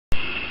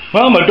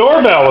Well, my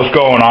doorbell was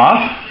going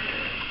off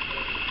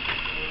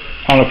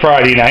on a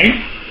Friday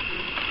night.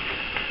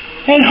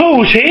 And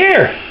who's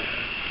here?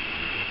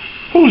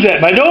 Who's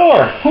at my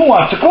door? Who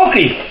wants a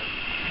cookie?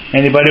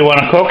 Anybody want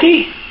a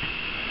cookie?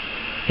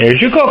 Here's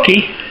your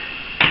cookie.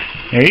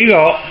 There you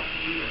go.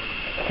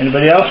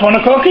 Anybody else want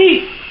a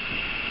cookie?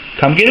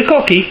 Come get a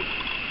cookie.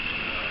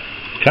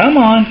 Come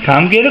on,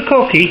 come get a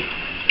cookie.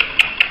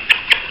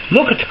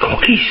 Look at the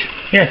cookies.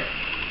 Here.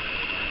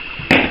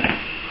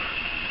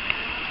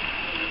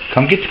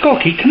 Come get the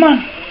cookie, come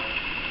on.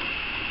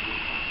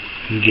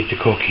 You get the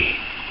cookie.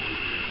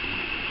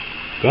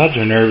 Gods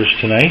are nervous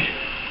tonight.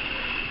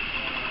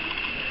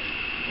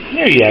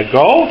 There you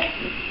go.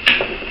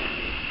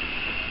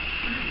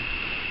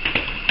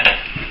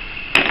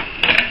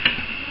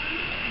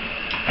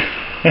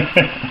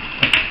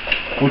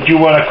 Would you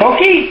want a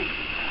cookie?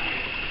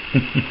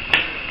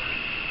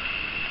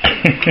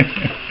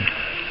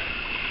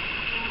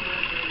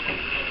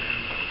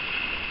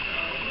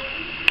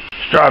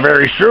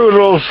 Strawberry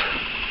strudels.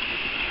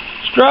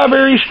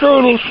 Strawberry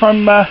strudels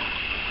from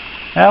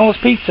Alice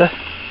Pizza.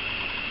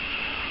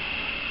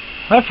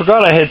 I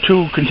forgot I had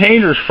 2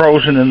 containers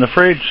frozen in the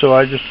fridge, so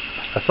I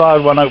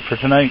thawed one out for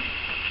tonight.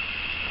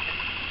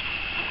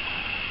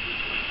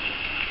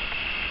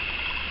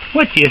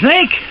 What do you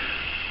think?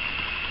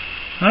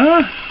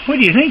 Huh? What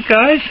do you think,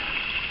 guys?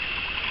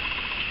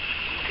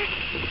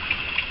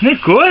 Isn't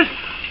it good?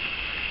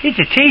 Does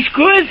it taste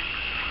good?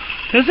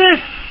 Does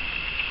it?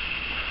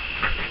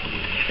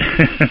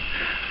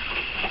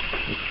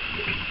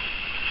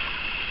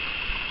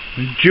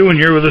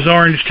 Junior with his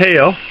orange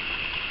tail.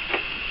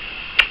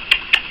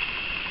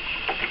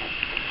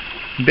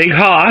 Big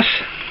hoss.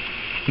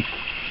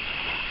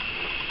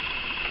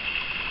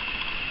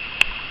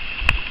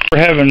 We're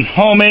having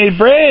homemade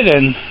bread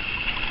and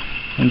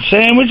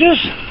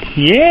sandwiches.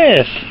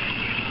 Yes,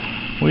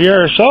 we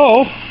are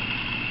so.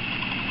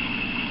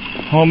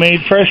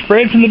 Homemade fresh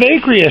bread from the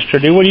bakery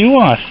yesterday. What do you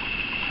want?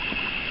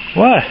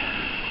 What?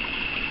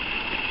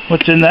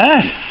 What's in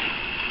that?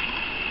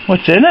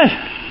 What's in it?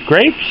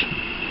 Grapes?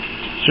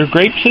 Is there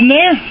grapes in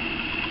there?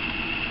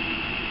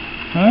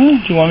 Huh?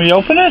 Do you want me to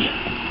open it?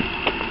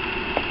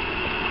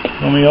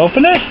 Want me to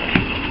open it?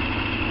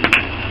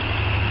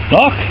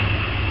 Look.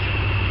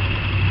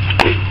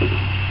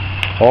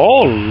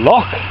 Oh,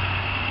 look.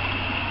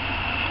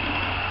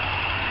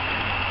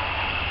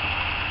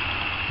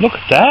 Look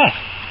at that.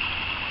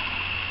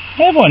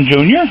 Have one,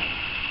 Junior.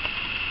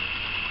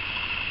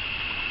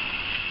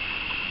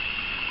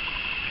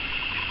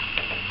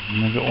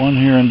 And I got one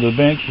here under the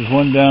bench. There's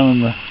one down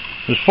in the...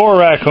 There's 4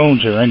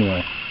 raccoons here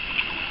anyway.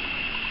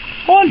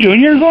 Go on,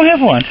 Junior. Go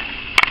have one.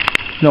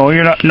 No,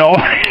 you're not. No.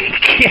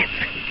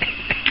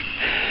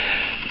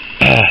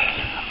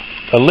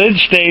 The lid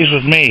stays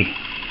with me.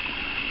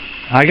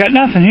 I got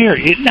nothing here.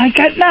 I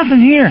got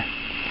nothing here.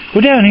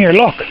 Go down here.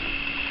 Look.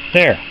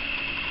 There.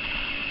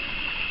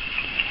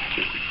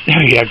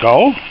 There you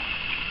go.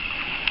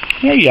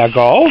 There you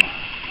go.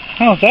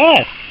 How's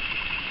that?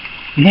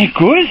 Isn't that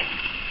good?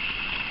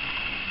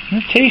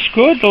 It tastes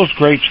good. Those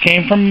grapes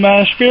came from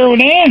Spear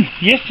and Ann.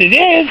 Yes, they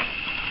did.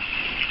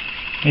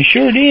 They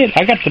sure did.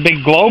 I got the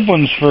big globe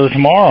ones for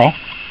tomorrow.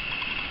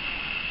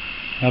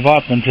 I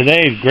bought them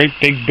today. Great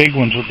big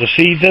ones with the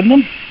seeds in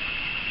them.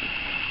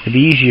 It'd be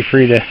easier for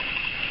you to...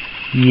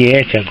 Yeah,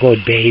 it's a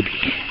good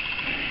baby.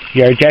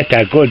 You're just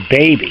a good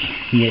baby.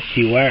 Yes,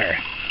 you are.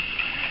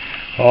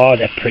 Oh,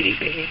 the pretty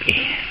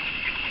baby.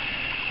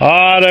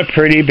 Oh, the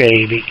pretty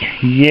baby.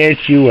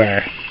 Yes, you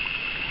are.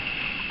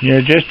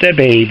 You're just a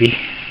baby.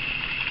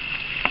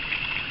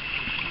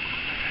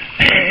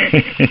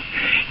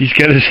 He's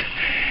got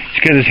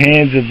his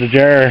hands in the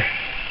jar.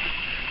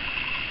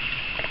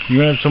 You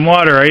want some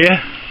water, are you?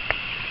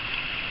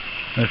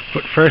 Let's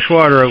put fresh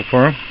water out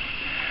for him.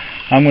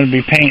 I'm going to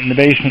be painting the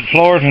basement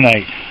floor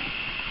tonight.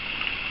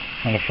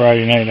 On a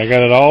Friday night. I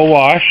got it all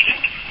washed.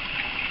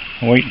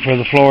 I'm waiting for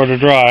the floor to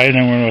dry, and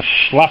then we're going to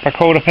slap a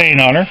coat of paint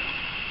on her.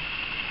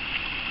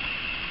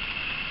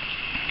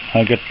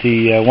 I got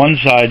the one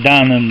side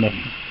done and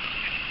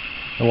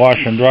the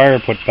washer and dryer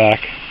put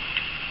back.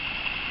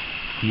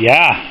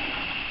 Yeah.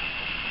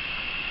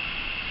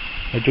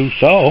 I do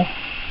so.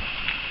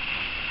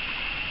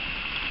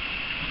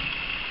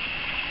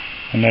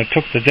 And I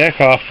took the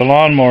deck off the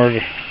lawnmower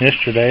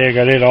yesterday. I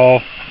got it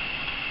all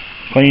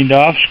cleaned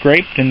off,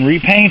 scraped, and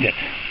repainted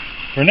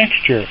for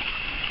next year.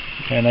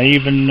 And I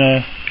even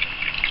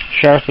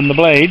sharpened the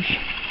blades.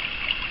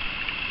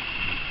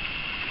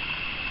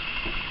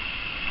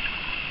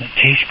 It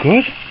tastes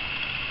good.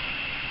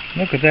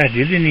 Look at that.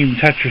 You didn't even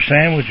touch your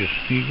sandwiches.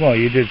 Well,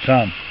 you did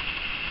some.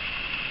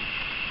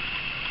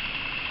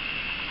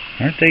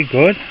 Aren't they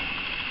good?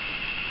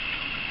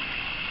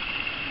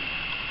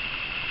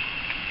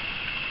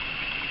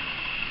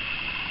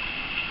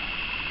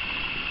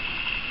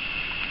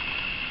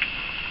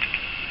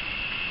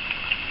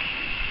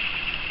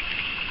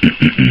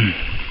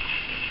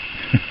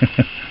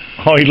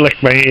 Oh, he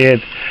licked my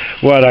head.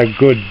 What a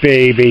good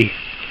baby.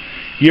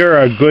 You're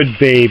a good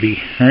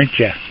baby, aren't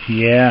you?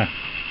 Yeah.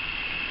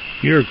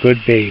 You're a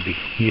good baby.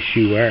 Yes,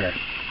 you are.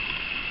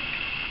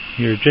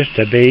 You're just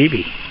a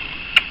baby.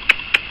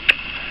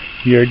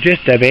 You're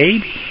just a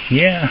baby.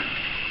 Yeah.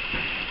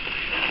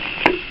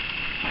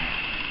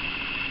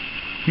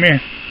 Come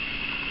here.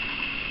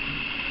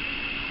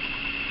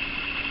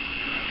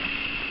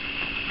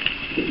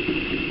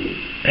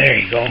 There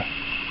you go.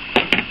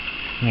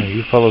 There,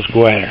 you fellas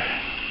go at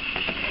her.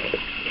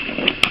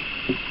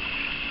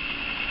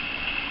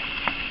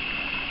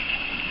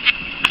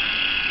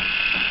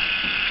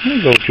 There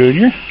you go,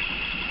 Junior.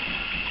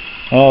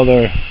 Oh,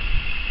 they're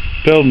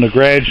building the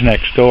garage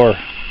next door.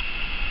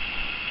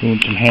 Doing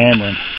some hammering.